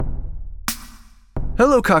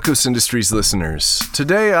Hello, Kakos Industries listeners.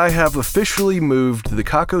 Today I have officially moved the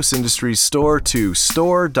Kakos Industries store to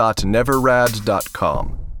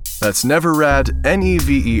store.neverrad.com. That's Neverrad,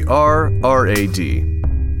 Neverrad.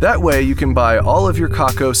 That way you can buy all of your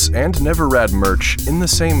Kakos and Neverrad merch in the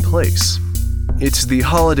same place. It's the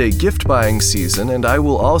holiday gift buying season, and I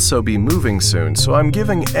will also be moving soon, so I'm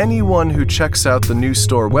giving anyone who checks out the new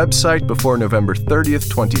store website before November 30th,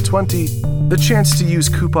 2020, the chance to use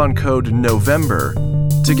coupon code NOVEMBER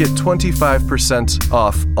to get 25%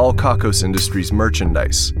 off all Kakos Industries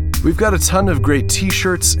merchandise. We've got a ton of great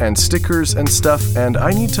t-shirts and stickers and stuff, and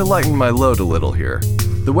I need to lighten my load a little here.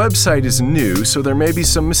 The website is new, so there may be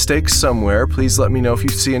some mistakes somewhere. Please let me know if you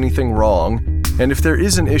see anything wrong. And if there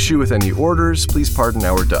is an issue with any orders, please pardon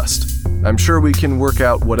our dust. I'm sure we can work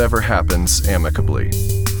out whatever happens amicably.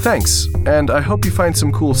 Thanks, and I hope you find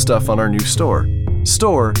some cool stuff on our new store.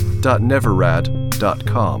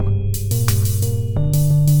 store.neverrad.com.